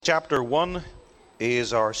Chapter 1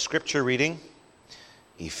 is our scripture reading,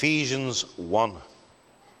 Ephesians 1.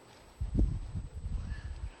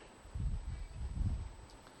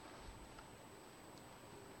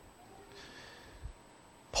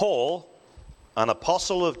 Paul, an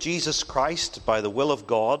apostle of Jesus Christ by the will of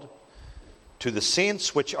God, to the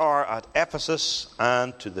saints which are at Ephesus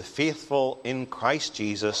and to the faithful in Christ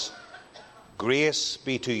Jesus, grace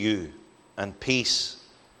be to you and peace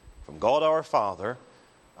from God our Father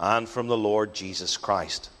and from the Lord Jesus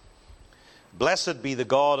Christ. Blessed be the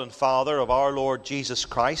God and Father of our Lord Jesus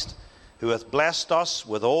Christ, who hath blessed us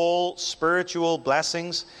with all spiritual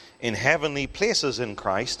blessings in heavenly places in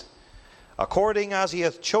Christ, according as he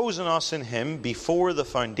hath chosen us in him before the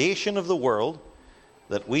foundation of the world,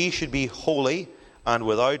 that we should be holy and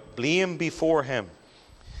without blame before him,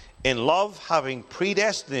 in love having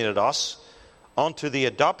predestinated us unto the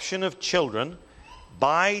adoption of children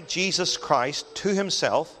by Jesus Christ to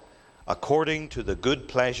himself, according to the good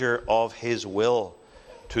pleasure of his will,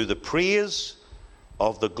 to the praise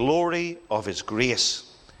of the glory of his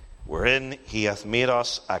grace, wherein he hath made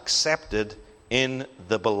us accepted in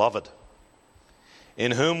the beloved,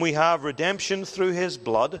 in whom we have redemption through his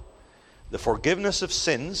blood, the forgiveness of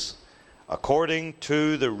sins, according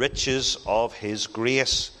to the riches of his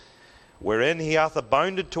grace, wherein he hath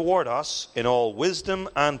abounded toward us in all wisdom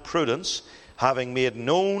and prudence, having made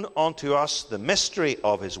known unto us the mystery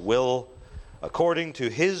of his will, according to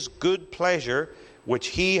his good pleasure, which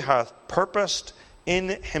he hath purposed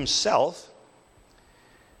in himself,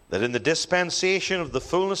 that in the dispensation of the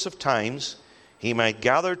fullness of times he might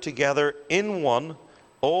gather together in one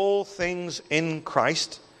all things in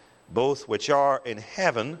Christ, both which are in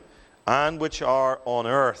heaven and which are on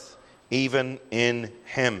earth, even in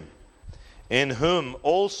him, in whom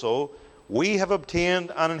also we have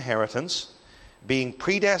obtained an inheritance, being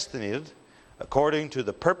predestinated according to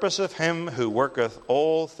the purpose of him who worketh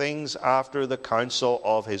all things after the counsel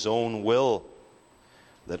of his own will,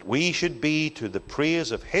 that we should be to the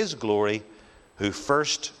praise of his glory, who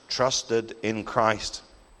first trusted in Christ,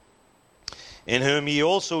 in whom ye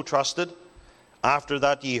also trusted, after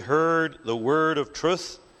that ye heard the word of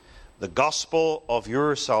truth, the gospel of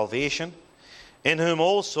your salvation, in whom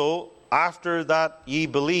also, after that ye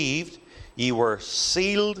believed, ye were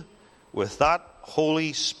sealed with that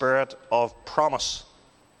Holy Spirit of promise,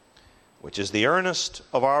 which is the earnest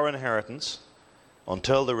of our inheritance,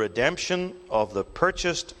 until the redemption of the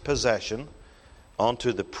purchased possession,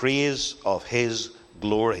 unto the praise of his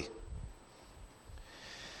glory.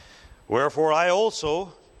 Wherefore I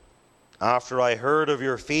also, after I heard of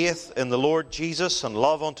your faith in the Lord Jesus and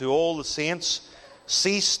love unto all the saints,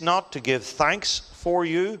 cease not to give thanks for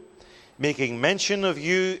you, making mention of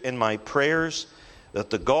you in my prayers, that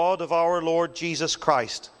the God of our Lord Jesus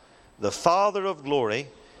Christ, the Father of glory,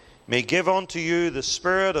 may give unto you the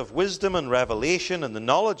spirit of wisdom and revelation and the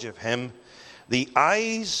knowledge of him, the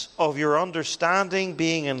eyes of your understanding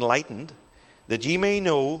being enlightened, that ye may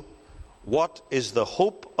know what is the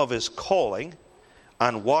hope of his calling,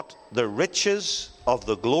 and what the riches of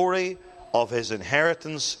the glory of his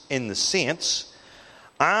inheritance in the saints,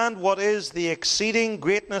 and what is the exceeding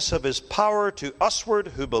greatness of his power to usward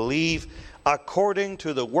who believe, according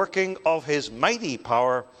to the working of his mighty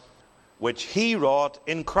power, which he wrought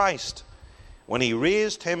in Christ, when he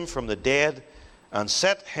raised him from the dead, and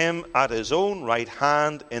set him at his own right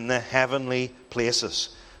hand in the heavenly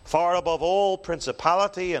places, far above all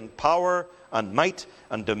principality and power and might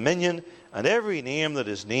and dominion, and every name that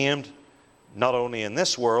is named, not only in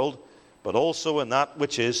this world, but also in that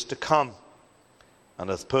which is to come, and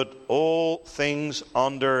hath put all things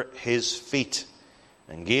under his feet,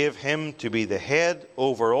 and gave him to be the head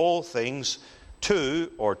over all things to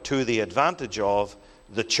the advantage of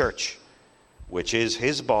the church, which is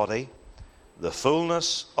his body, the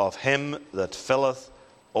fullness of him that filleth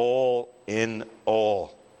all in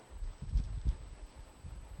all.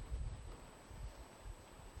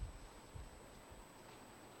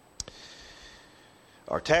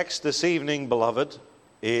 Our text this evening, beloved,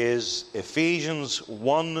 is Ephesians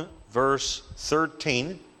 1 verse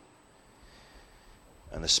 13,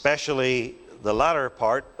 and especially the latter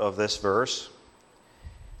part of this verse,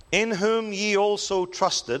 in whom ye also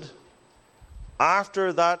trusted,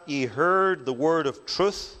 after that ye heard the word of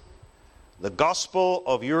truth, the gospel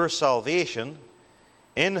of your salvation,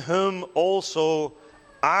 in whom also,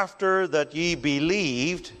 after that ye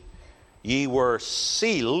believed, ye were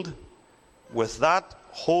sealed with that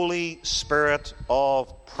Holy Spirit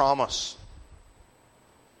of promise.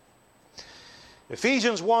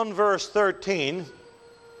 Ephesians 1 verse 13,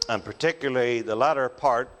 and particularly the latter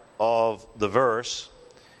part of the verse,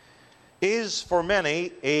 is for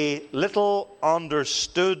many a little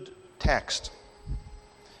understood text.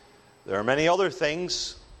 There are many other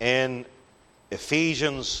things in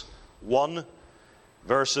Ephesians 1,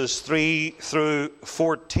 verses 3 through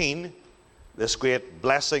 14, this great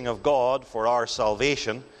blessing of God for our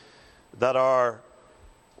salvation, that are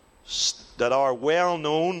well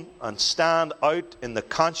known and stand out in the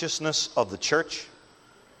consciousness of the church.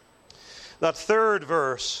 That third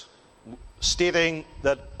verse, stating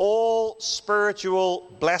that all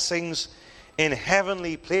spiritual blessings in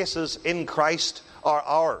heavenly places in Christ are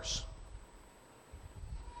ours.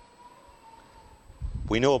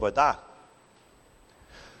 We know about that.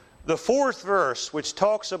 The fourth verse, which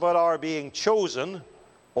talks about our being chosen,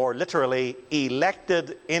 or literally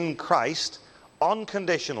elected in Christ,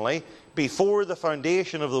 unconditionally, before the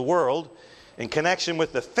foundation of the world, in connection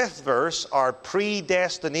with the fifth verse, our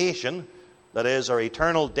predestination, that is, our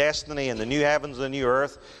eternal destiny in the new heavens and the new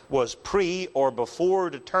earth, was or before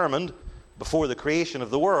determined, before the creation of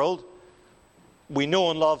the world. We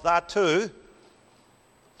know and love that too.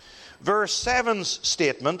 Verse 7's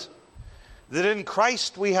statement, that in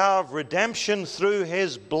Christ we have redemption through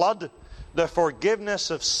His blood, the forgiveness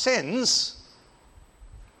of sins.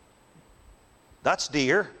 That's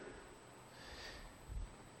dear.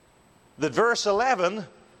 That verse 11,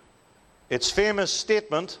 its famous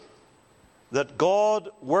statement, that God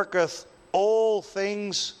worketh all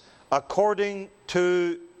things according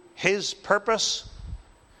to His purpose.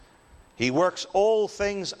 He works all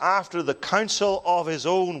things after the counsel of His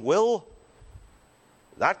own will.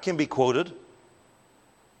 That can be quoted.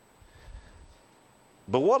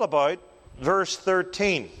 But what about verse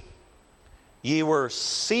 13? Ye were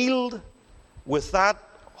sealed with that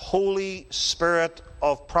Holy Spirit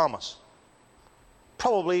of promise.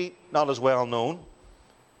 Probably not as well known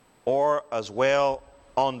or as well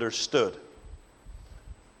understood.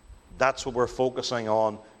 That's what we're focusing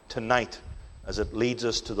on tonight as it leads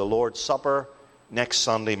us to the Lord's Supper next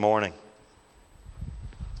Sunday morning.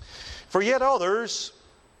 For yet others,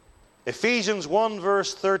 Ephesians 1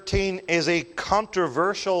 verse 13 is a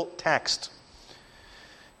controversial text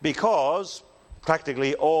because,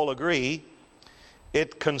 practically all agree,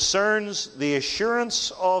 it concerns the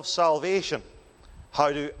assurance of salvation.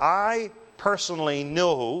 How do I personally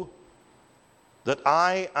know that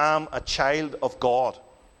I am a child of God?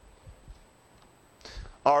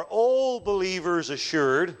 Are all believers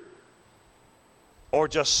assured, or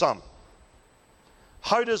just some?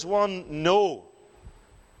 How does one know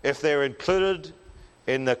if they're included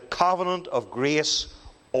in the covenant of grace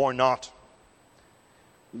or not?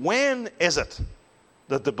 When is it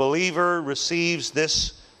that the believer receives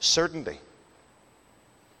this certainty?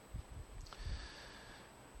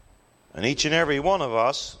 And each and every one of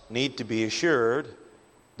us need to be assured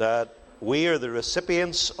that we are the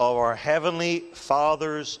recipients of our Heavenly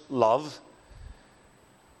Father's love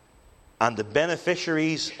and the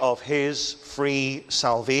beneficiaries of His free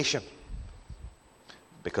salvation.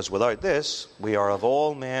 Because without this, we are of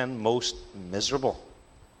all men most miserable.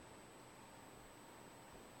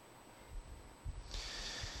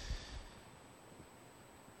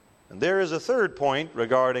 And there is a third point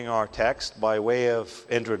regarding our text by way of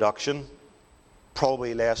introduction,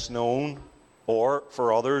 probably less known, or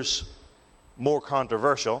for others, more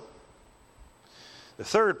controversial. The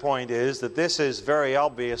third point is that this is very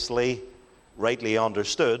obviously, rightly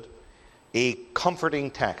understood, a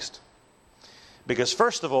comforting text. Because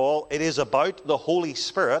first of all, it is about the Holy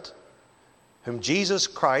Spirit, whom Jesus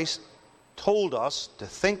Christ told us to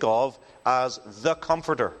think of as the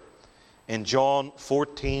Comforter in John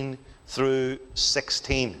 14 through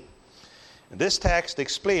 16. And this text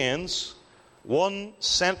explains one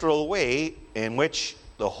central way in which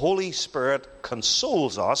the Holy Spirit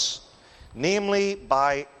consoles us, namely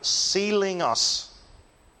by sealing us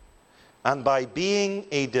and by being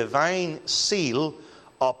a divine seal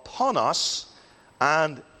upon us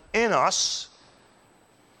and in us,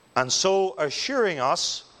 and so assuring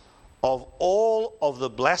us of all of the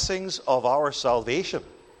blessings of our salvation.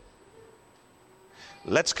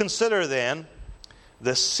 Let's consider then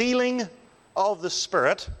the sealing of the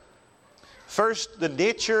Spirit. First, the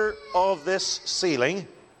nature of this sealing,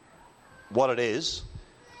 what it is,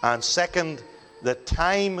 and second, the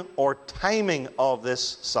time or timing of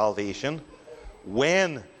this salvation,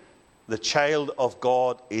 when the child of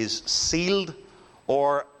God is sealed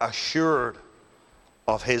or assured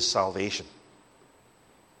of his salvation.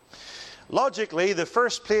 Logically, the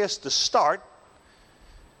first place to start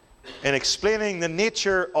in explaining the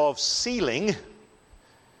nature of sealing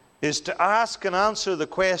is to ask and answer the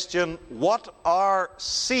question, what are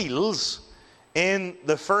seals in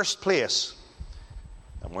the first place?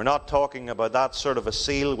 And we're not talking about that sort of a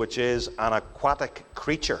seal which is an aquatic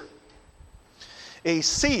creature. A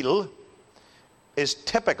seal is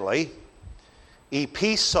typically a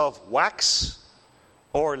piece of wax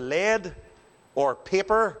or lead or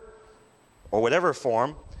paper or whatever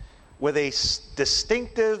form with a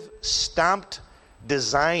distinctive stamped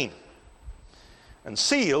design. And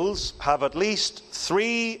seals have at least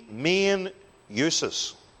 3 main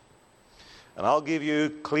uses. And I'll give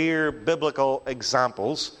you clear biblical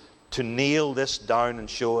examples to nail this down and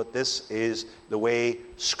show that this is the way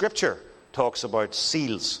Scripture talks about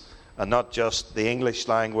seals and not just the English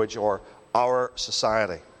language or our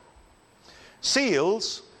society.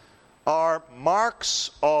 Seals are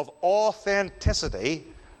marks of authenticity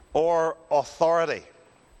or authority.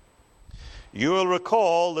 You will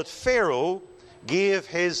recall that Pharaoh gave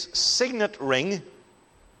his signet ring,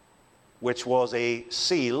 which was a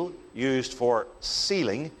seal used for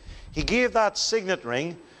sealing. He gave that signet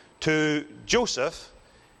ring to Joseph,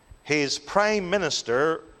 his prime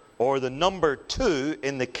minister, or the number 2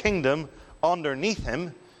 in the kingdom underneath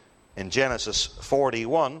him, in Genesis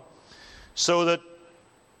 41, so that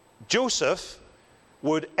Joseph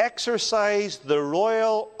would exercise the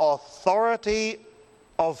royal authority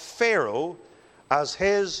of Pharaoh as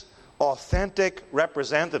his authentic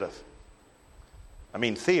representative. I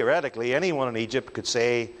mean, theoretically, anyone in Egypt could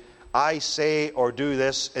say, I say or do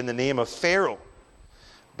this in the name of Pharaoh.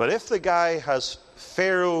 But if the guy has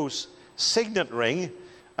Pharaoh's signet ring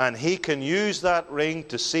and he can use that ring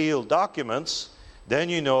to seal documents, then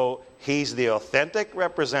you know he's the authentic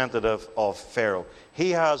representative of Pharaoh.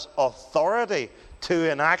 He has authority to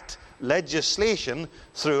enact legislation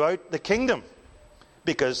throughout the kingdom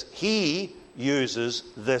because he uses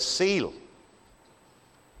the seal.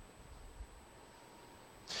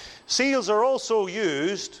 Seals are also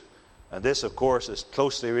used, and this of course is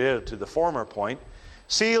closely related to the former point,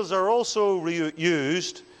 seals are also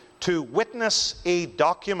used to witness a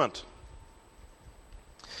document.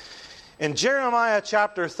 In Jeremiah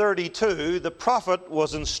chapter 32, the prophet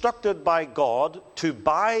was instructed by God to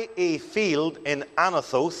buy a field in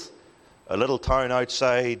Anathoth, a little town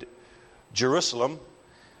outside Jerusalem,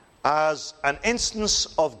 as an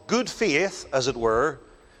instance of good faith, as it were,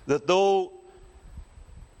 that though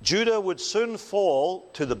Judah would soon fall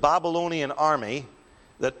to the Babylonian army,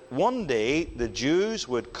 that one day the Jews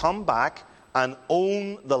would come back and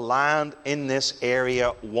own the land in this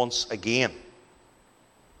area once again.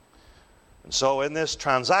 And so in this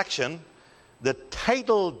transaction, the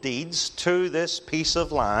title deeds to this piece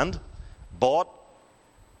of land, bought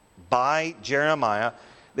by Jeremiah,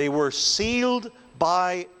 they were sealed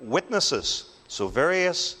by witnesses. So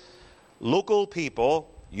various local people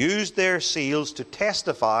used their seals to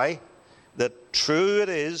testify that true it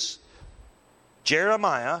is,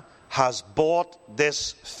 Jeremiah has bought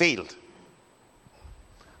this field.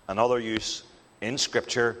 Another use in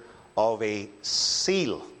Scripture of a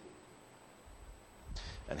seal.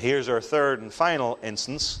 And here's our third and final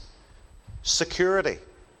instance, security.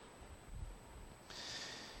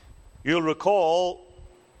 You'll recall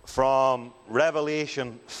from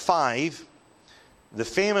Revelation 5, the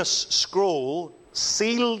famous scroll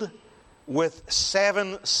sealed with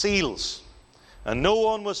 7 seals. And no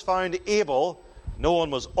one was found able, no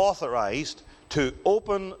one was authorized to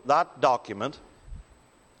open that document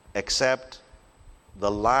except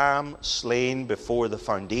the Lamb slain before the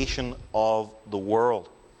foundation of the world.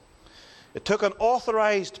 It took an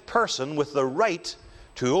authorized person with the right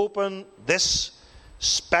to open this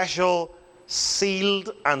special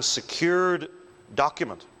sealed and secured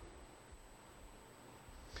document.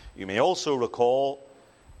 You may also recall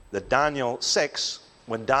that Daniel 6,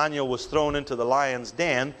 when Daniel was thrown into the lion's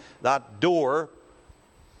den, that door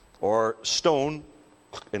or stone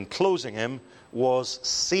enclosing him was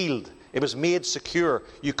sealed. It was made secure.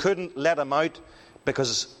 You couldn't let him out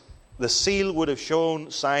because the seal would have shown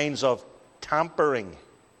signs of tampering.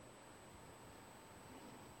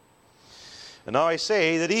 And now I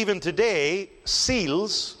say that even today,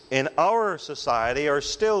 seals in our society are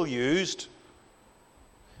still used,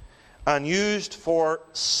 and used for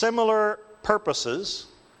similar purposes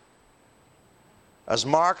as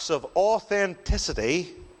marks of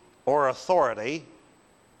authenticity or authority,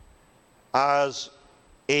 as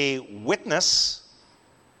a witness,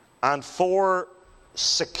 and for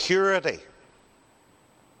security.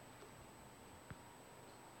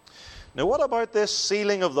 Now, what about this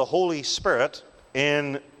sealing of the Holy Spirit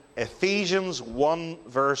in Ephesians 1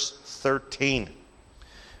 verse 13?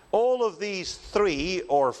 All of these 3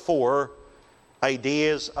 or 4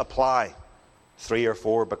 ideas apply. 3 or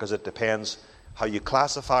 4 because it depends how you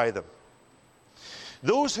classify them.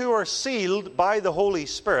 Those who are sealed by the Holy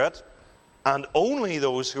Spirit, and only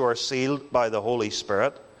those who are sealed by the Holy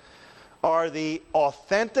Spirit, are the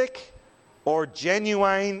authentic or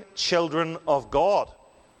genuine children of God.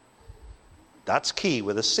 That's key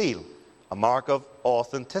with a seal, a mark of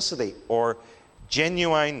authenticity or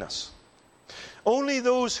genuineness. Only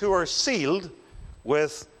those who are sealed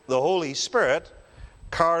with the Holy Spirit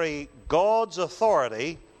carry God's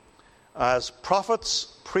authority as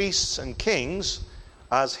prophets, priests, and kings,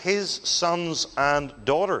 as His sons and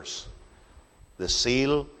daughters. The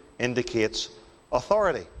seal indicates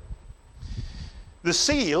authority. The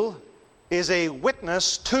seal is a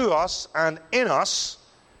witness to us and in us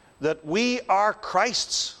that we are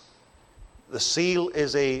Christ's. The seal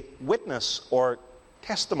is a witness or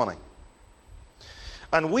testimony.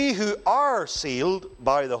 And we who are sealed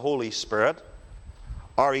by the Holy Spirit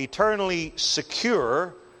are eternally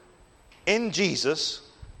secure in Jesus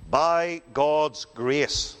by God's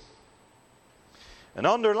grace. And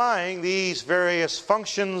underlying these various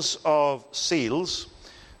functions of seals,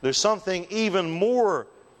 there's something even more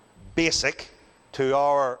basic to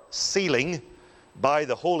our sealing by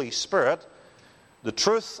the Holy Spirit, the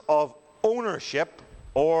truth of ownership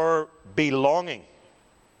or belonging.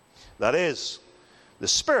 That is, the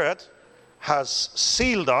Spirit has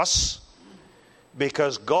sealed us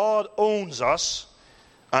because God owns us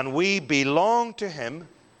and we belong to Him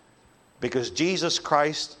because Jesus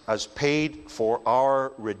Christ has paid for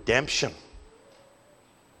our redemption.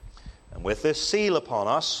 And with this seal upon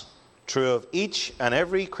us, true of each and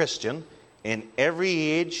every Christian in every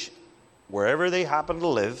age, wherever they happen to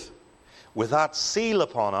live, with that seal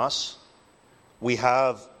upon us, we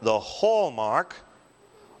have the hallmark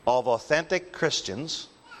of authentic Christians.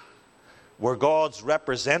 We're God's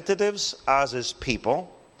representatives as His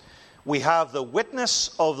people. We have the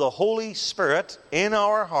witness of the Holy Spirit in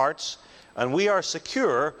our hearts, and we are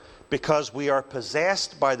secure because we are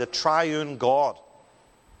possessed by the triune God.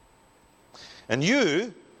 And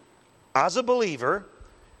you, as a believer,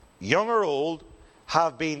 young or old,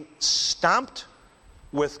 have been stamped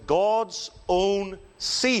with God's own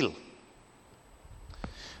seal.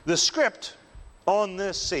 The script on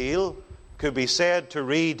this seal could be said to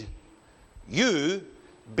read, "You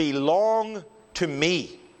belong to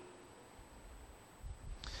me."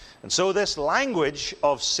 And so this language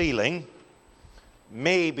of sealing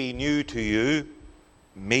may be new to you,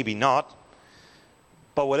 maybe not,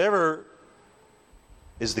 but whatever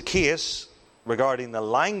is the case regarding the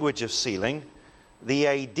language of sealing, the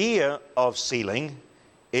idea of sealing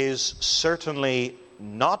is certainly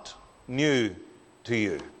not new to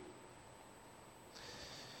you.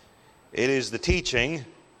 It is the teaching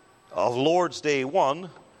of Lord's Day 1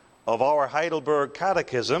 of our Heidelberg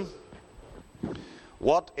Catechism.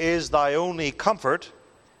 What is thy only comfort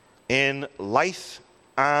in life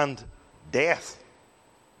and death?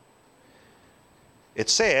 It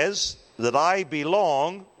says that I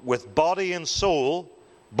belong with body and soul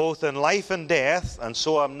both in life and death, and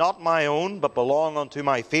so am not my own, but belong unto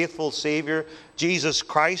my faithful Saviour, Jesus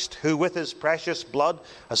Christ, who with His precious blood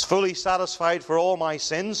has fully satisfied for all my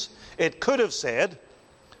sins. It could have said,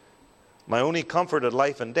 my only comfort in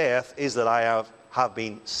life and death is that I have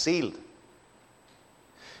been sealed,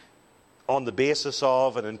 on the basis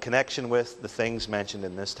of and in connection with the things mentioned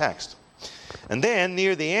in this text. And then,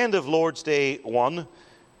 near the end of Lord's Day 1,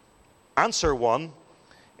 answer 1,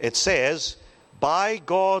 it says, by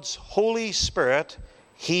God's Holy Spirit,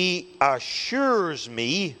 He assures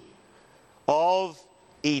me of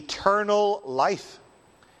eternal life.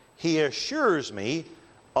 He assures me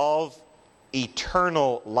of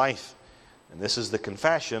eternal life. And this is the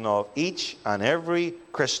confession of each and every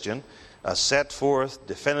Christian as set forth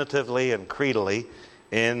definitively and creedally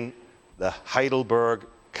in the Heidelberg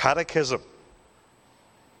Catechism.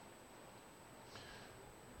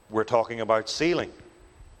 We're talking about sealing.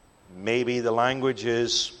 Maybe the language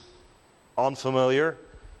is unfamiliar.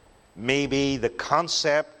 Maybe the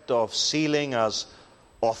concept of sealing as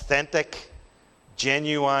authentic,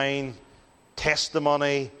 genuine,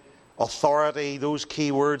 testimony, authority, those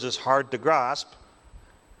key words is hard to grasp.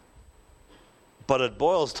 But it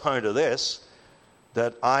boils down to this,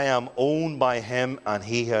 that I am owned by Him and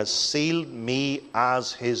He has sealed me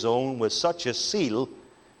as His own with such a seal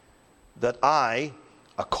that I,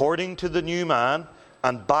 according to the new man,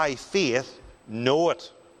 and by faith, know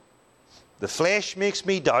it. The flesh makes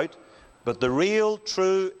me doubt, but the real,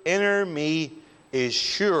 true, inner me is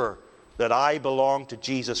sure that I belong to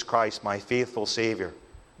Jesus Christ, my faithful Saviour.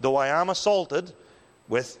 Though I am assaulted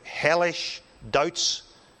with hellish doubts,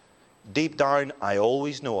 deep down I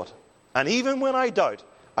always know it. And even when I doubt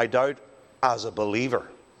as a believer.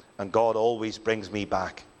 and God always brings me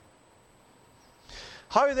back.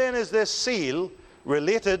 How then is this seal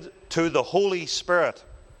related to the Holy Spirit?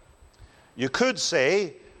 You could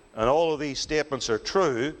say, and all of these statements are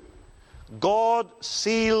true, God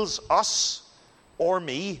seals us, or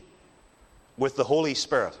me, with the Holy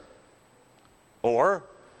Spirit. Or,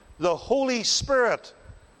 the Holy Spirit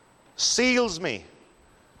seals me.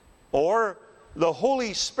 Or, the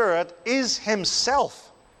Holy Spirit is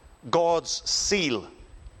Himself God's seal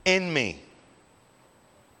in me.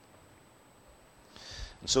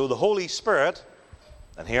 And so the Holy Spirit,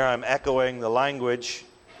 and here I'm echoing the language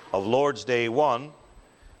of Lord's Day 1,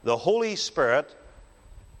 the Holy Spirit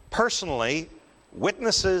personally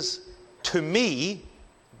witnesses to me,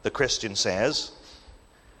 the Christian says,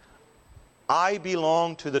 I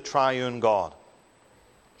belong to the triune God.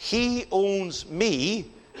 He owns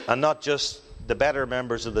me, and not just the better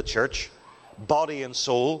members of the church, body and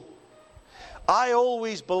soul. I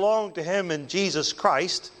always belong to Him in Jesus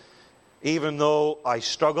Christ, even though I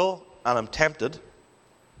struggle and am tempted.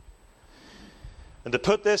 And to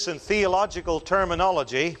put this in theological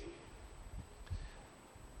terminology,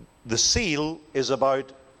 the seal is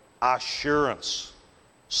about assurance,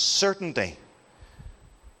 certainty.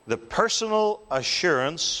 The personal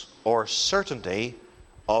assurance or certainty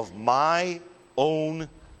of my own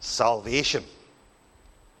salvation.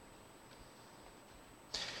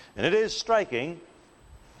 And it is striking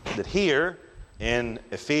that here in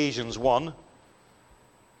Ephesians 1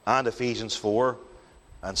 and Ephesians 4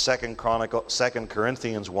 and 2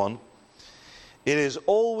 Corinthians 1, it is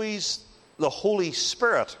always the Holy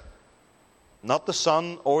Spirit, not the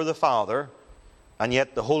Son or the Father, and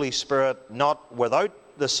yet the Holy Spirit not without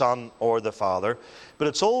the Son or the Father, but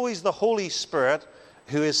it's always the Holy Spirit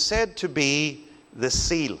who is said to be the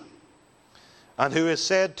seal, and who is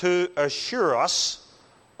said to assure us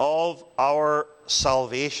of our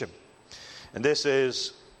salvation. And this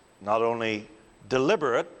is not only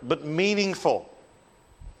deliberate, but meaningful.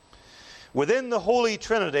 Within the Holy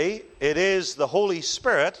Trinity, it is the Holy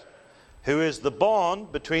Spirit who is the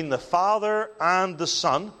bond between the Father and the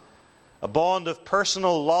Son, a bond of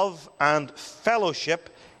personal love and fellowship,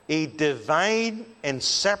 a divine,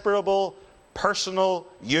 inseparable, personal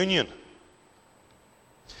union.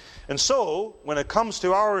 And so, when it comes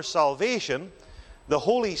to our salvation, the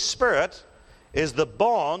Holy Spirit is the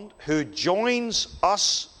bond who joins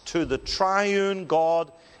us to the triune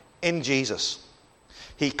God in Jesus.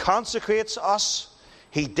 He consecrates us,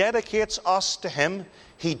 He dedicates us to Him,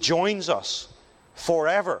 He joins us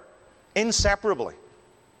forever, inseparably.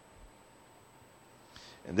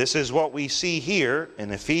 And this is what we see here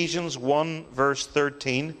in Ephesians 1 verse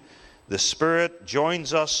 13. The Spirit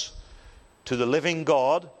joins us to the living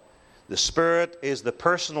God. The Spirit is the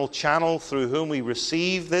personal channel through whom we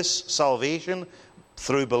receive this salvation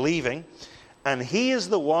through believing. And He is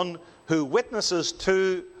the one who witnesses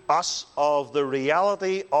to us of the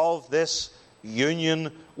reality of this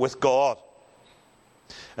union with God.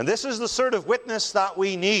 And this is the sort of witness that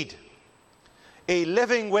we need. A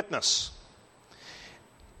living witness.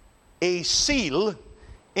 A seal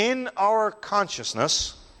in our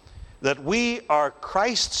consciousness that we are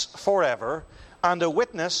Christ's forever, and a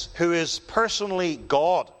witness who is personally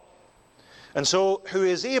God, and so who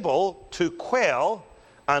is able to quell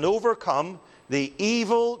and overcome the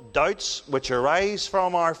evil doubts which arise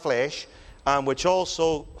from our flesh and which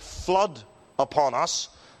also flood upon us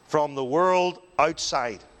from the world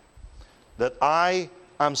outside. That I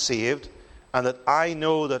am saved, and that I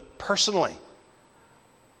know that personally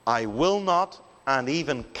I will not and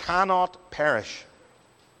even cannot perish.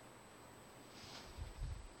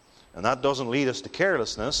 And that doesn't lead us to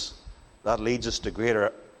carelessness. That leads us to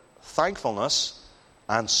greater thankfulness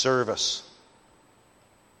and service.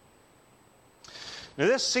 Now,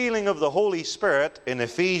 this sealing of the Holy Spirit in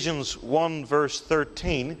Ephesians 1 verse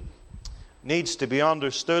 13 needs to be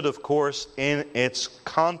understood, of course, in its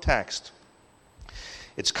context.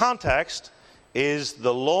 Its context is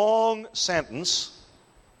the long sentence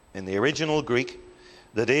in the original Greek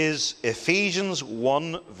that is Ephesians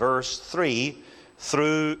 1 verse 3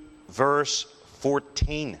 through verse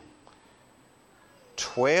 14.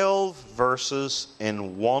 12 verses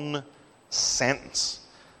in one sentence,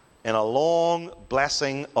 in a long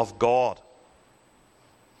blessing of God.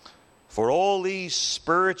 For all these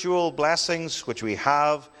spiritual blessings which we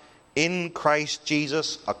have in Christ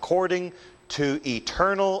Jesus, according to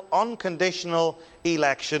eternal, unconditional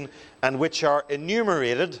election, and which are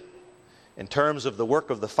enumerated in terms of the work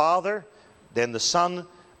of the Father, then the Son,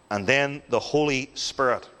 and then the Holy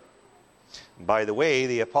Spirit. By the way,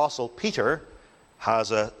 the Apostle Peter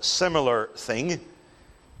has a similar thing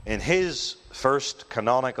in his first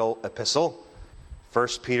canonical epistle, 1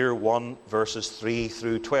 Peter 1, verses 3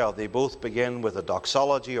 through 12. They both begin with a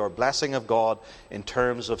doxology or blessing of God in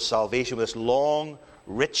terms of salvation, with this long,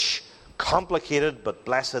 rich, complicated, but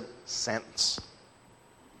blessed sentence.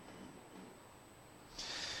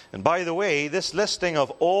 And by the way, this listing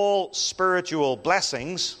of all spiritual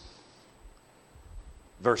blessings,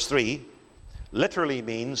 verse 3, literally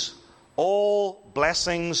means all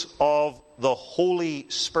blessings of the Holy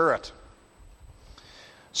Spirit.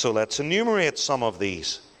 So let's enumerate some of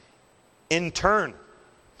these in turn.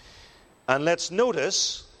 And let's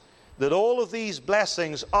notice that all of these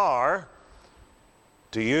blessings are,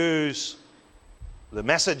 to use the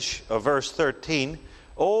message of verse 13,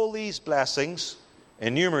 all these blessings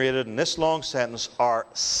enumerated in this long sentence are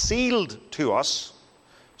sealed to us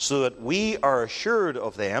so that we are assured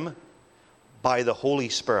of them by the Holy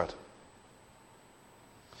Spirit.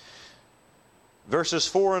 Verses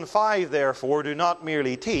 4 and 5, therefore, do not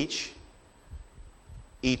merely teach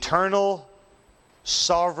eternal,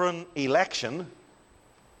 sovereign election,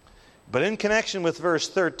 but in connection with verse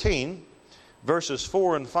 13, verses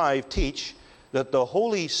 4 and 5 teach that the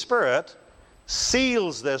Holy Spirit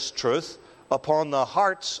seals this truth upon the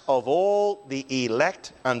hearts of all the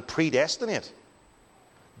elect and predestinate.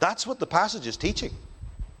 That's what the passage is teaching.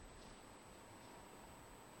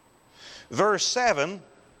 Verse 7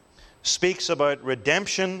 speaks about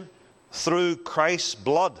redemption through Christ's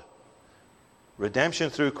blood. Redemption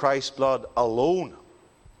through Christ's blood alone.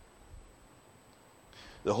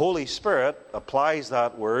 The Holy Spirit applies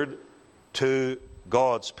that word to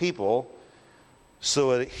God's people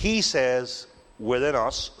so that He says within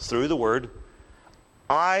us through the word,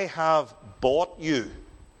 I have bought you.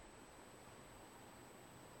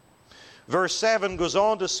 Verse 7 goes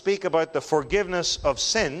on to speak about the forgiveness of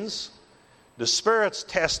sins. The Spirit's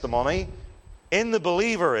testimony in the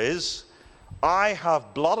believer is, I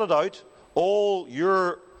have blotted out all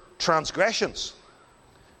your transgressions.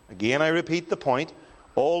 Again, I repeat the point.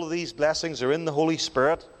 All of these blessings are in the Holy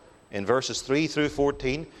Spirit in verses 3 through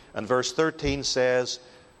 14. And verse 13 says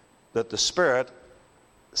that the Spirit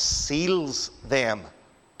seals them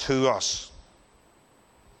to us.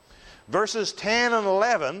 Verses 10 and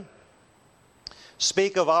 11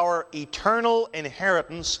 speak of our eternal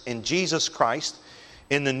inheritance in Jesus Christ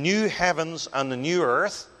in the new heavens and the new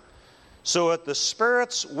earth, so that the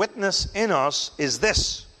Spirit's witness in us is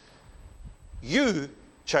this: you,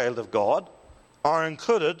 child of God, are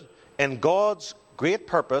included in God's great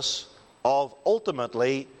purpose of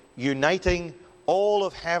ultimately uniting all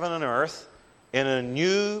of heaven and earth in a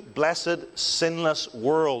new, blessed, sinless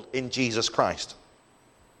world in Jesus Christ.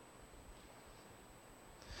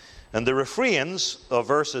 And the refrains of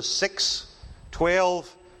verses 6,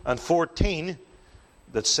 12, and 14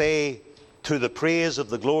 that say, to the praise of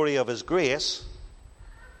the glory of His grace,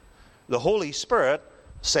 the Holy Spirit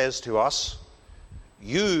says to us,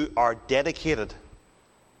 you are dedicated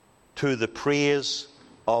to the praise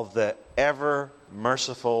of the ever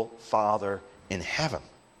merciful Father in heaven.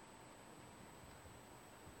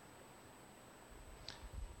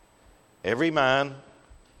 Every man,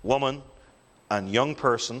 woman, and young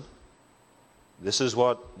person, this is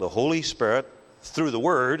what the Holy Spirit, through the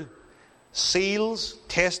Word, seals,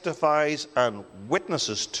 testifies, and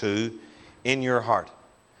witnesses to in your heart.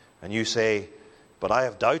 And you say, but I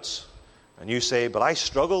have doubts. And you say, but I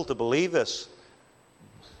struggle to believe this.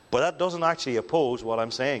 But that doesn't actually oppose what I'm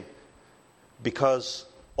saying. Because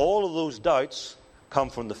all of those doubts come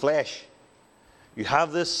from the flesh. You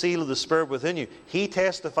have this seal of the Spirit within you. He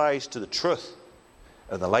testifies to the truth.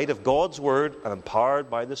 In the light of God's Word and empowered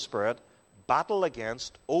by the Spirit, battle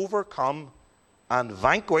against, overcome, and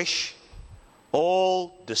vanquish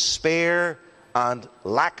all despair and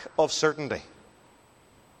lack of certainty.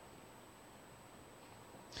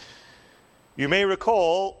 You may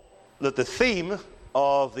recall that the theme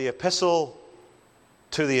of the epistle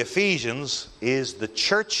to the Ephesians is the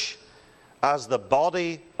church as the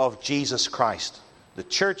body of Jesus Christ. The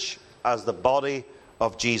church as the body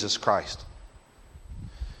of Jesus Christ.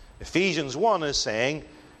 Ephesians 1 is saying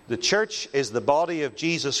the church is the body of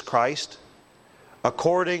Jesus Christ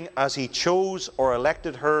according as He chose or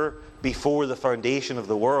elected her before the foundation of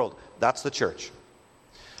the world. That's the church.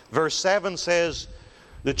 Verse 7 says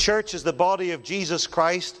the church is the body of Jesus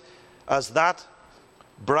Christ as that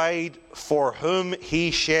bride for whom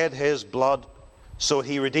He shed His blood, so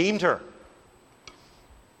He redeemed her.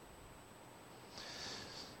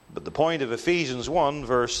 But the point of Ephesians 1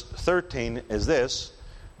 verse 13 is this: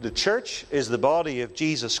 the church is the body of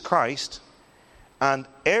Jesus Christ, and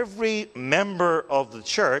every member of the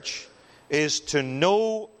church is to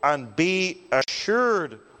know and be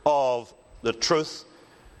assured of the truth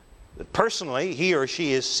that personally he or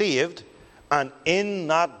she is saved and in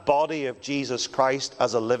that body of Jesus Christ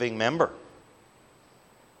as a living member.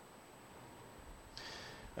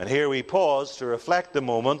 And here we pause to reflect a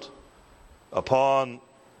moment upon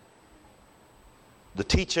the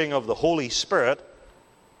teaching of the Holy Spirit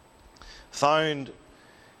found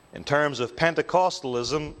in terms of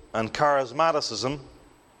Pentecostalism and charismaticism,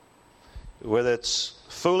 with its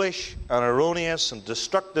foolish and erroneous and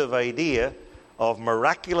destructive idea of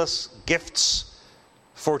miraculous gifts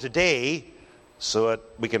for today so that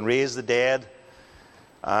we can raise the dead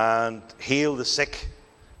and heal the sick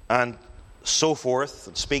and so forth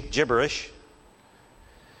and speak gibberish.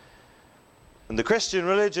 And the Christian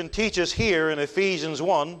religion teaches here in Ephesians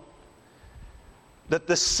 1 that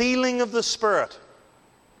the sealing of the Spirit,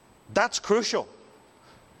 that's crucial.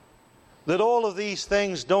 That all of these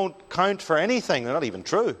things don't count for anything. They're not even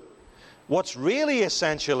true. What's really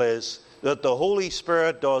essential is that the Holy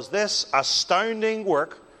Spirit does this astounding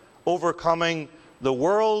work, overcoming the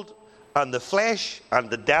world and the flesh and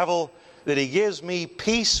the devil, that he gives me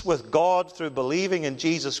peace with God through believing in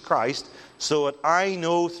Jesus Christ, so that I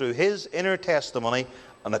know through his inner testimony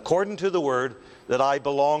and according to the Word that I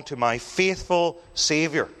belong to my faithful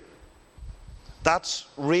Savior. That's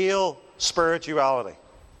real spirituality.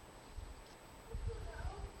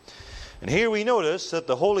 And here we notice that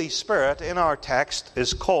the Holy Spirit in our text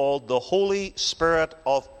is called the Holy Spirit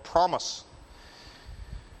of promise.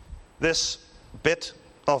 This bit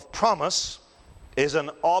of promise is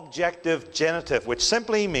an objective genitive, which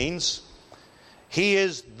simply means he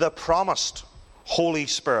is the promised Holy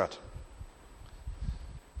Spirit.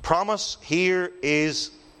 Promise here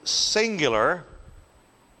is singular.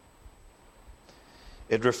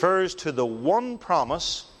 It refers to the one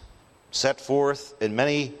promise set forth in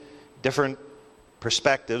many different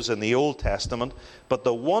perspectives in the Old Testament, but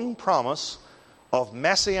the one promise of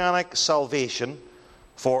messianic salvation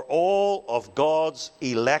for all of God's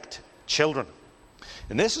elect children.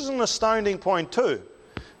 And this is an astounding point too,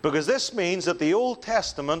 because this means that the Old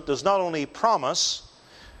Testament does not only promise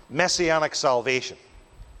messianic salvation,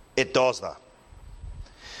 it does that.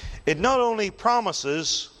 It not only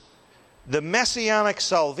promises the messianic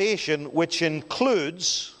salvation which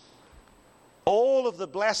includes all of the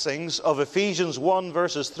blessings of Ephesians 1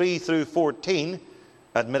 verses 3 through 14,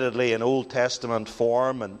 admittedly in Old Testament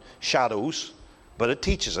form and shadows, but it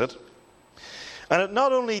teaches it. And it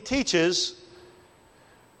not only teaches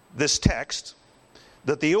this text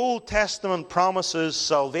that the Old Testament promises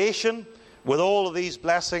salvation with all of these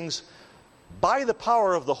blessings by the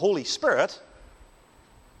power of the Holy Spirit.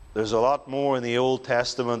 There's a lot more in the Old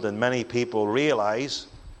Testament than many people realize,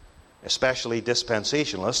 especially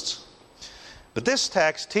dispensationalists. But this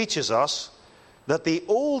text teaches us that the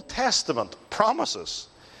Old Testament promises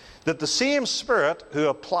that the same Spirit who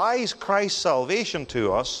applies Christ's salvation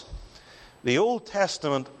to us, the Old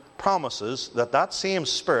Testament promises that that same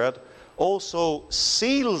Spirit also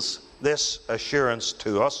seals this assurance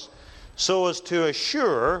to us so as to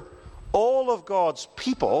assure all of God's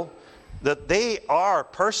people that they are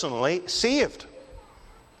personally saved.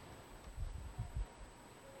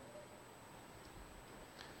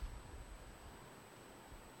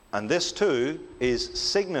 And this too is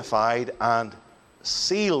signified and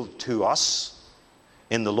sealed to us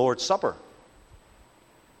in the Lord's Supper.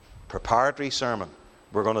 Preparatory sermon.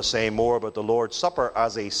 We're going to say more about the Lord's Supper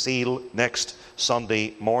as a seal next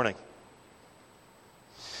Sunday morning.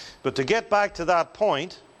 But to get back to that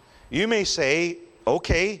point, you may say,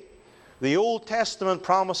 okay, the Old Testament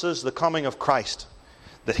promises the coming of Christ,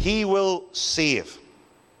 that he will save.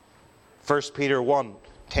 1 Peter 1,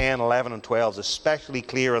 10, 11, and 12 is especially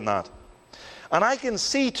clear on that. And I can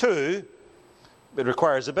see too, it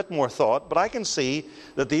requires a bit more thought, but I can see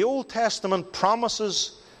that the Old Testament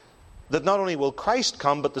promises that not only will Christ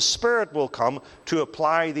come, but the Spirit will come to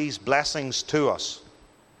apply these blessings to us.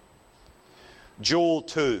 Joel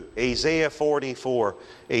 2, Isaiah 44,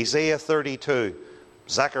 Isaiah 32,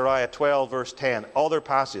 Zechariah 12 verse 10, other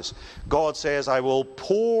passages. God says, I will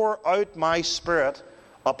pour out my Spirit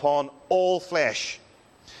upon all flesh,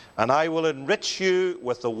 and I will enrich you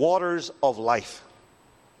with the waters of life.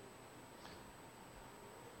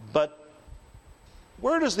 But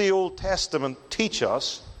where does the Old Testament teach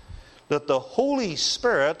us that the Holy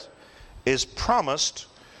Spirit is promised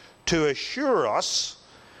to assure us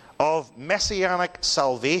of messianic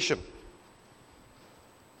salvation?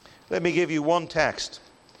 Let me give you one text.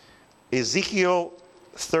 Ezekiel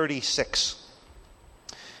 36.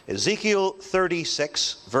 Ezekiel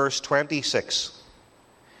 36, verse 26.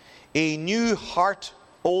 A new heart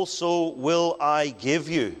also will I give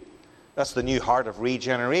you, That's the new heart of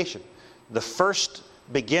regeneration. The first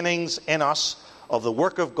beginnings in us of the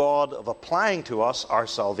work of God of applying to us our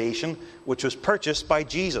salvation, which was purchased by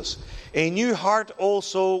Jesus. A new heart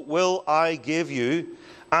also will I give you,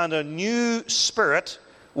 and a new spirit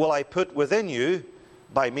will I put within you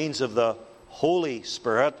by means of the Holy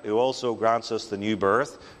Spirit, who also grants us the new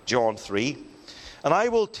birth, John 3. And I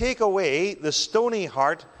will take away the stony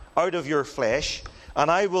heart out of your flesh,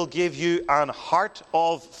 and I will give you an heart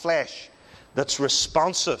of flesh that's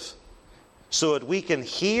responsive, so that we can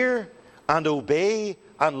hear and obey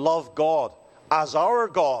and love God as our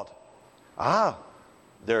God.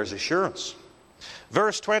 There's assurance.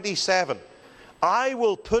 Verse 27, I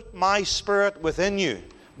will put my spirit within you.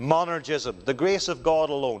 Monergism, the grace of God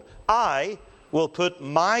alone. I will put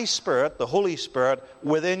my spirit, the Holy Spirit,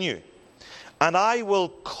 within you. And I will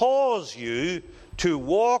cause you to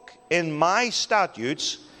walk in my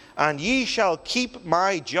statutes, and ye shall keep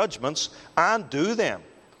my judgments and do them.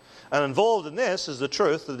 And involved in this is the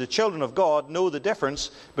truth that the children of God know the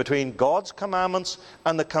difference between God's commandments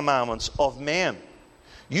and the commandments of men.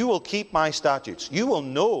 You will keep my statutes. You will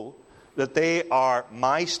know that they are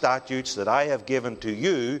my statutes that I have given to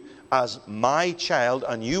you as my child,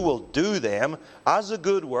 and you will do them as a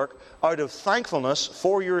good work out of thankfulness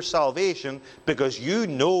for your salvation, because you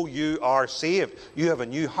know you are saved. You have a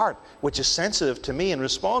new heart, which is sensitive to me and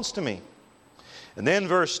responds to me. And then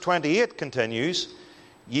verse 28 continues,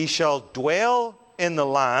 ye shall dwell in the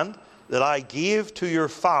land that I gave to your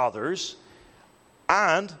fathers,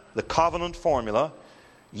 and the covenant formula,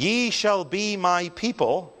 ye shall be my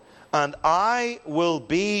people, and I will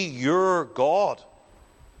be your God.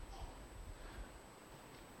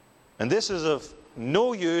 And this is of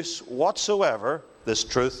no use whatsoever, this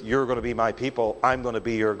truth, you're going to be my people, I'm going to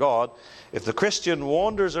be your God, if the Christian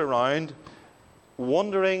wanders around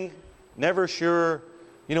wondering, never sure,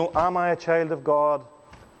 am I a child of God?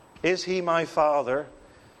 Is he my father?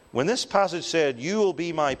 When this passage said, you will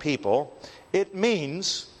be my people, it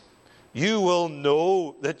means you will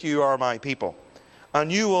know that you are my people.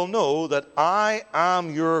 And you will know that I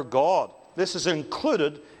am your God. This is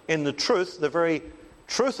included in the truth, the very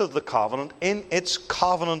truth of the covenant, in its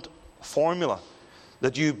covenant formula,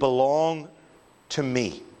 that you belong to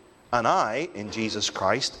me. And I, in Jesus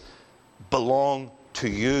Christ, belong to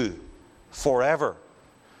you forever.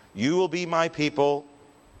 You will be my people,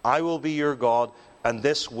 I will be your God, and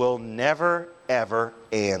this will never, ever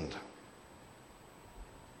end.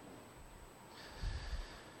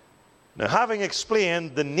 Now, having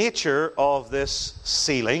explained the nature of this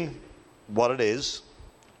sealing, what it is,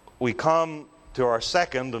 we come to our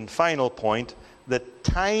second and final point, the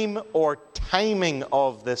time or timing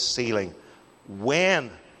of this sealing.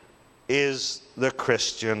 When is the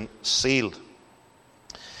Christian sealed?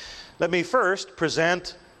 Let me first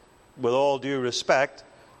present, with all due respect,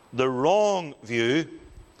 the wrong view.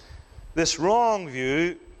 This wrong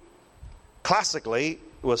view, classically,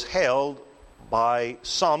 was held by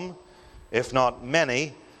some, if not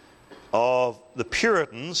many, of the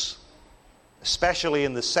Puritans, especially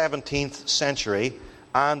in the 17th century,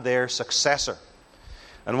 and their successor.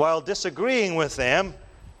 And while disagreeing with them,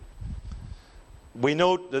 we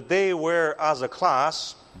note that they were, as a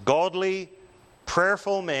class, godly,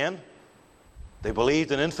 prayerful men. They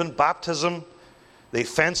believed in infant baptism. They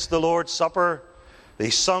fenced the Lord's Supper.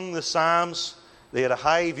 They sung the Psalms. They had a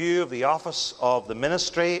high view of the office of the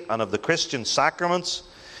ministry and of the Christian sacraments.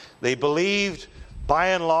 They believed, by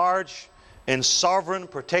and large, in sovereign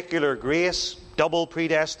particular grace, double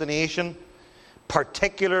predestination,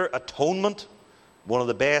 particular atonement. One of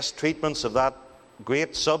the best treatments of that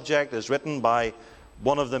great subject is written by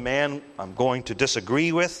one of the men I'm going to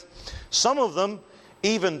disagree with. Some of them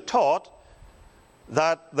even taught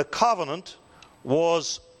that the covenant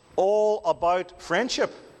was all about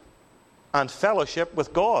friendship and fellowship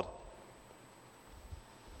with God.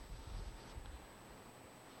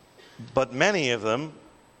 But many of them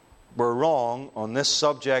were wrong on this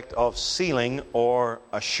subject of sealing or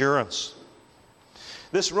assurance.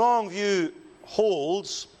 This wrong view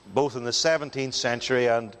holds, both in the 17th century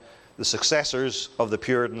and the successors of the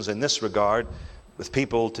Puritans in this regard, with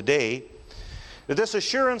people today, that this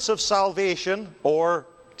assurance of salvation, or,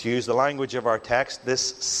 to use the language of our text,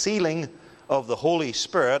 this sealing of the Holy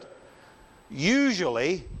Spirit,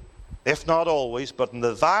 usually, if not always, but in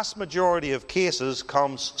the vast majority of cases,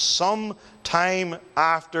 comes some time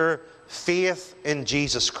after faith in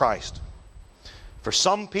Jesus Christ. For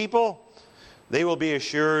some people, they will be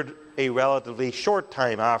assured a relatively short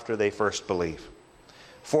time after they first believe.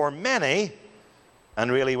 For many,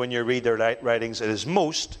 and really when you read their writings, it is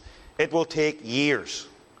most, it will take years.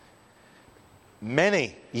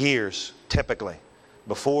 many years, typically,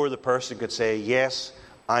 before the person could say, yes,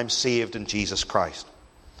 I'm saved in Jesus Christ.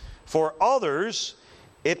 For others,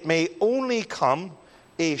 it may only come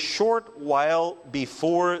a short while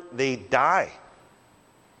before they die.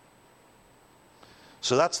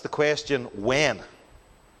 So that's the question, when?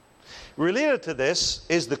 Related to this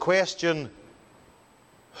is the question,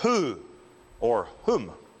 who or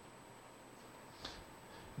whom?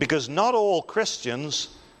 Because not all Christians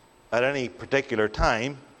at any particular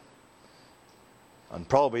time, and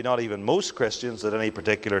probably not even most Christians at any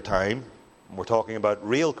particular time, we're talking about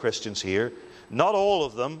real Christians here, not all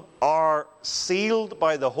of them are sealed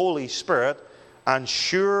by the Holy Spirit and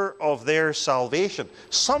sure of their salvation.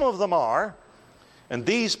 Some of them are, and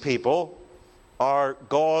these people are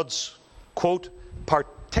God's, quote,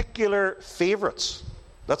 particular favorites.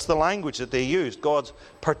 That's the language that they used, God's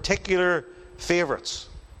particular favorites,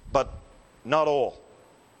 but not all.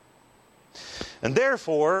 And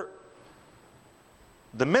therefore,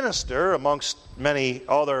 the minister, amongst many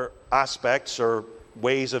other aspects or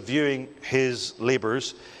ways of viewing his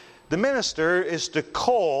labors, the minister is to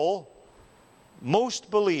call most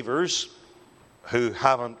believers who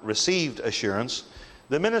haven't received assurance,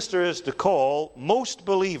 the minister is to call most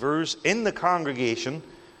believers in the congregation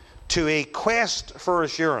to a quest for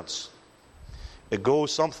assurance. It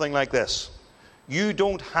goes something like this. You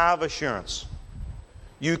don't have assurance.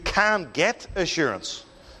 You can get assurance.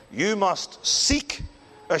 You must seek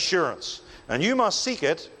assurance. And you must seek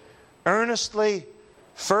it earnestly,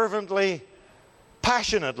 fervently,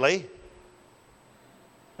 passionately.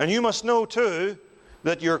 And you must know too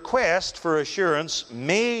that your quest for assurance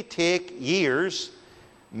may take years,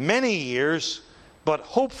 many years, but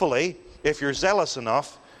hopefully, if you're zealous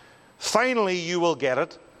enough, finally you will get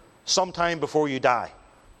it sometime before you die.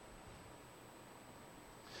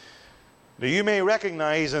 Now, you may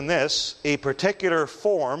recognize in this a particular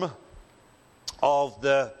form of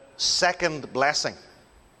the second blessing.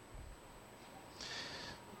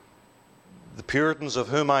 The Puritans of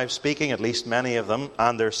whom I'm speaking, at least many of them,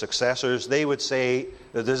 and their successors, they would say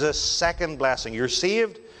that there's a second blessing. You're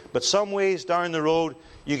saved, but some ways down the road,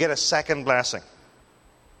 you get a second blessing.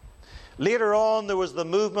 Later on, there was the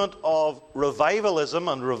movement of revivalism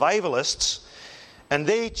and revivalists, and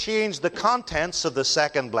they changed the contents of the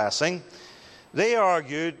second blessing. They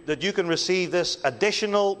argued that you can receive this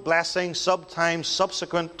additional blessing sometimes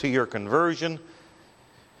subsequent to your conversion,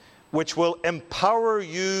 which will empower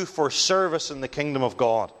you for service in the kingdom of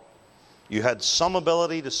God. You had some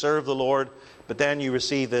ability to serve the Lord, but then you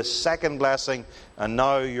receive this second blessing, and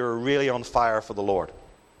now you're really on fire for the Lord.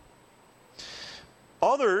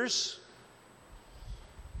 Others,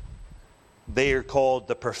 they are called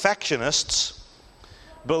the perfectionists,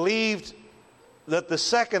 believed that the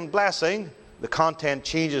second blessing, the content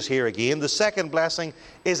changes here again, the second blessing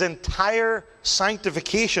is entire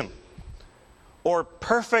sanctification, or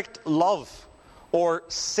perfect love, or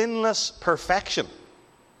sinless perfection.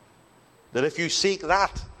 That if you seek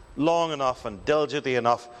that long enough and diligently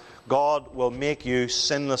enough, God will make you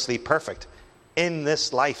sinlessly perfect in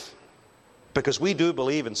this life. Because we do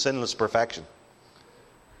believe in sinless perfection.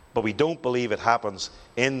 But we don't believe it happens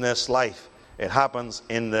in this life. It happens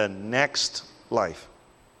in the next life.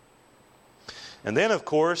 And then, of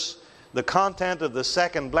course, the content of the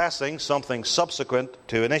second blessing, something subsequent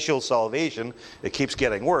to initial salvation, it keeps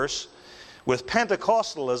getting worse. With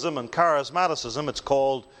Pentecostalism and charismaticism, it's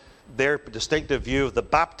called their distinctive view of the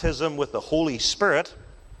baptism with the Holy Spirit,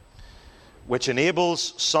 which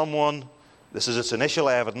enables someone, this is its initial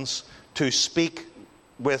evidence, to speak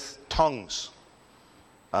with tongues,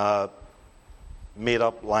 made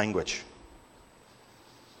up language.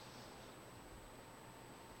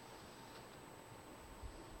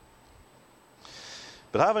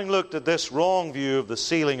 But having looked at this wrong view of the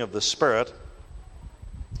sealing of the Spirit,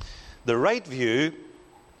 the right view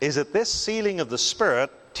is that this sealing of the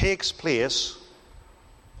Spirit takes place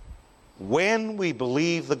when we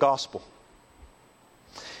believe the gospel.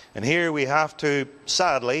 And here we have to,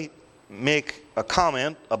 sadly, make a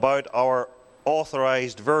comment about our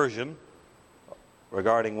authorized version,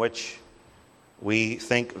 regarding which we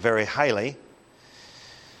think very highly.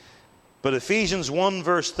 But Ephesians 1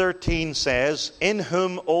 verse 13 says, "In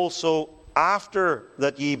whom also after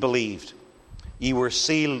that ye believed, ye were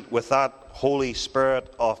sealed with that Holy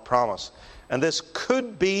Spirit of promise." And this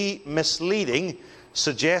could be misleading,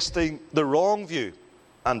 suggesting the wrong view.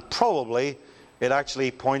 And probably it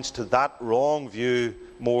actually points to that wrong view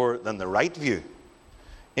more than the right view.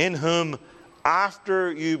 In whom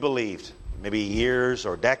after you believed, maybe years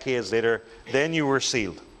or decades later, then you were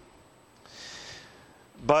sealed.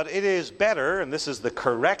 But it is better, and this is the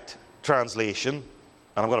correct translation, and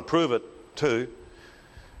I'm going to prove it too,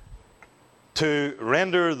 to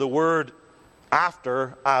render the word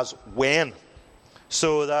after as when,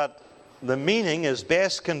 so that the meaning is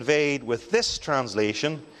best conveyed with this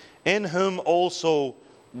translation: in whom also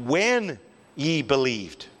when ye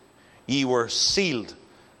believed, ye were sealed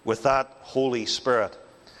with that Holy Spirit.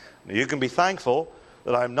 Now, you can be thankful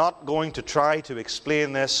that I'm not going to try to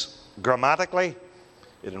explain this grammatically.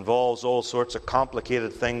 It involves all sorts of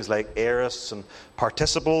complicated things like aorists and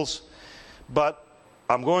participles. But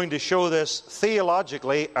I'm going to show this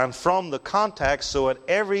theologically and from the context so that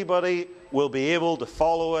everybody will be able to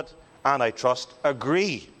follow it and, I trust,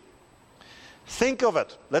 agree. Think of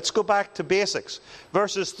it. Let's go back to basics.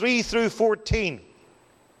 Verses 3 through 14.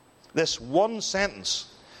 This one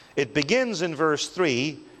sentence. It begins in verse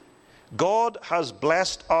 3. God has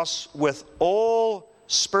blessed us with all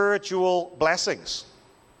spiritual blessings.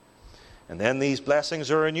 And then these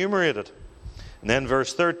blessings are enumerated. And then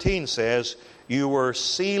verse 13 says, you were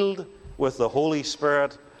sealed with the Holy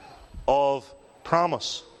Spirit of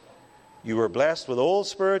promise. You were blessed with all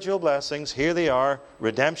spiritual blessings. Here they are: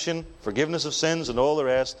 redemption, forgiveness of sins, and all the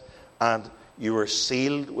rest. And you were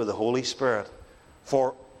sealed with the Holy Spirit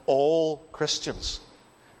for all Christians.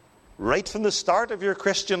 Right from the start of your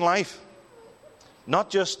Christian life. Not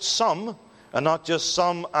just some, and not just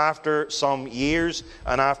some after some years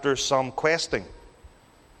and after some questing.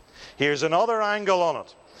 Here's another angle on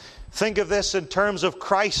it. Think of this in terms of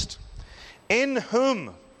Christ, in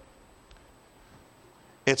whom,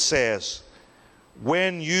 it says,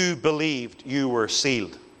 when you believed, you were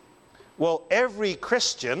sealed. Well, every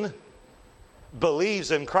Christian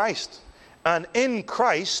believes in Christ. And in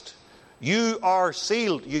Christ, you are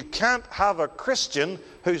sealed. You can't have a Christian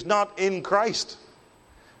who's not in Christ.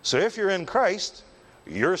 So if you're in Christ,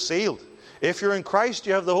 you're sealed. If you're in Christ,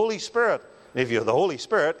 you have the Holy Spirit. If you have the Holy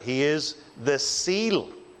Spirit, He is the seal.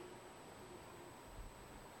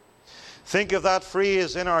 Think of that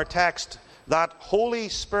phrase in our text, that Holy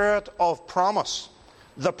Spirit of promise.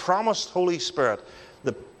 The promised Holy Spirit.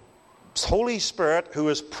 The Holy Spirit who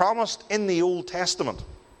is promised in the Old Testament.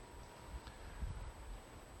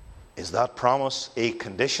 Is that promise a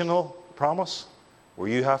conditional promise, where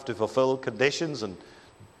you have to fulfill conditions and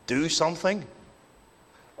do something?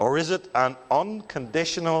 Or is it an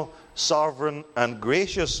unconditional, sovereign, and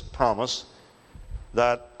gracious promise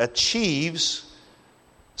that achieves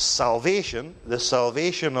salvation, the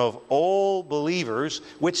salvation of all believers,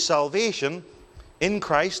 which salvation in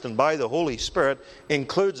Christ and by the Holy Spirit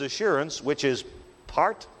includes assurance, which is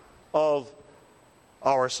part of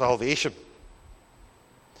our salvation?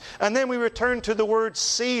 And then we return to the word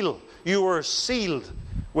seal. You were sealed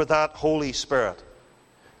with that Holy Spirit.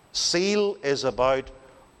 Seal is about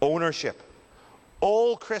ownership.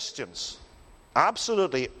 All Christians,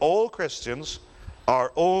 absolutely all Christians,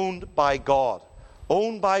 are owned by God.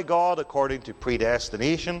 Owned by God according to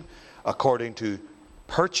predestination, according to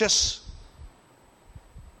purchase.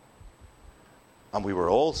 And we were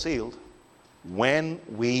all sealed when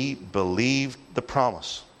we believed the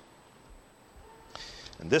promise.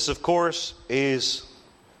 And this, of course, is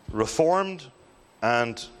Reformed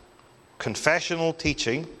and confessional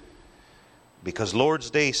teaching, because Lord's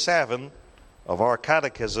Day 7 of our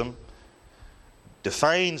Catechism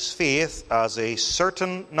defines faith as a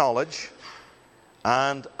certain knowledge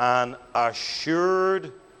and an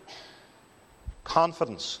assured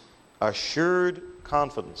confidence. Assured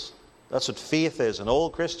confidence. That's what faith is, and all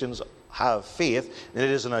Christians have faith, and it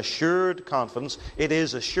is an assured confidence. It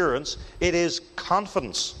is assurance. It is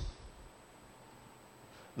confidence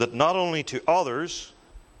that not only to others,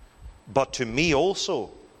 but to me also,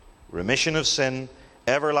 remission of sin,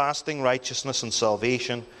 everlasting righteousness, and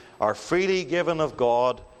salvation are freely given of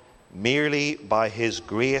God merely by His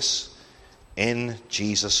grace in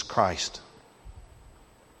Jesus Christ.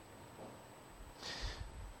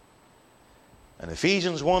 And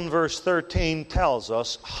Ephesians 1 verse 13 tells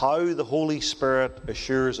us how the Holy Spirit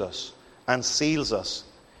assures us and seals us.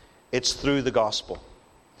 It's through the gospel.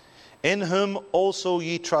 In whom also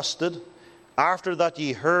ye trusted, after that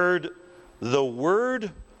ye heard the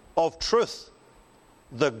word of truth,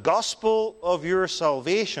 the gospel of your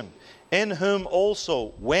salvation, in whom also,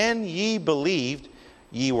 when ye believed,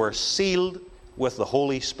 ye were sealed with the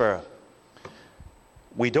Holy Spirit.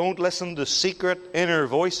 We don't listen to secret inner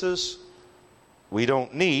voices. We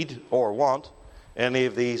don't need or want any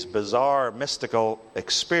of these bizarre mystical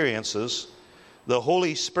experiences. The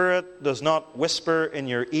Holy Spirit does not whisper in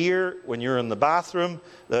your ear when you're in the bathroom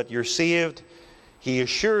that you're saved. He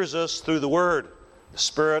assures us through the Word. The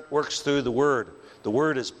Spirit works through the Word. The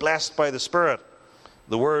Word is blessed by the Spirit.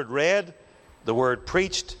 The Word read, the Word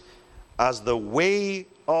preached, as the way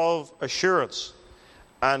of assurance.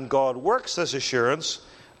 And God works this assurance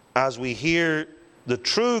as we hear the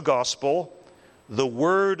true gospel, the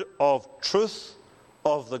word of truth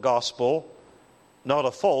of the gospel, not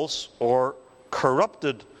a false or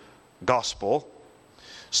corrupted gospel.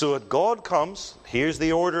 So that God comes, here's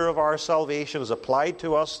the order of our salvation as applied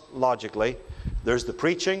to us logically. There's the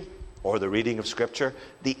preaching or the reading of Scripture,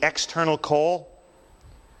 the external call.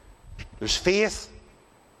 There's faith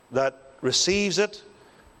that receives it,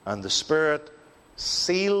 and the Spirit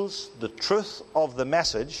seals the truth of the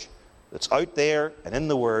message that's out there and in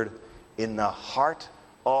the Word in the heart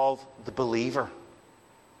of the believer.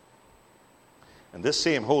 And this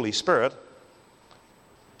same Holy Spirit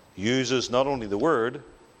uses not only the Word,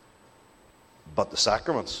 but the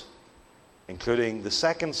sacraments, including the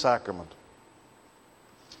second sacrament,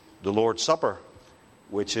 the Lord's Supper,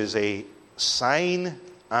 which is a sign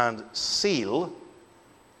and seal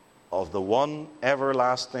of the one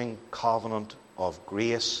everlasting covenant of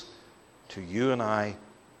grace to you and I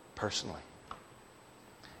personally.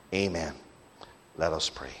 Amen. Let us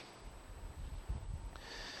pray.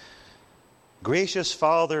 Gracious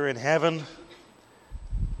Father in heaven,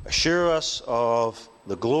 assure us of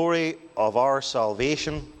the glory of our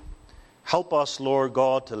salvation. Help us, Lord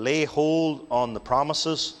God, to lay hold on the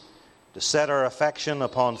promises, to set our affection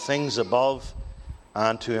upon things above,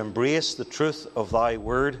 and to embrace the truth of Thy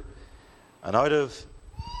Word. And out of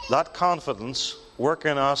that confidence, work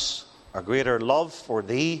in us a greater love for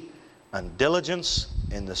Thee and diligence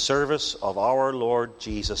in the service of our Lord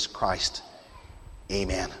Jesus Christ.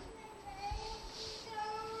 Amen.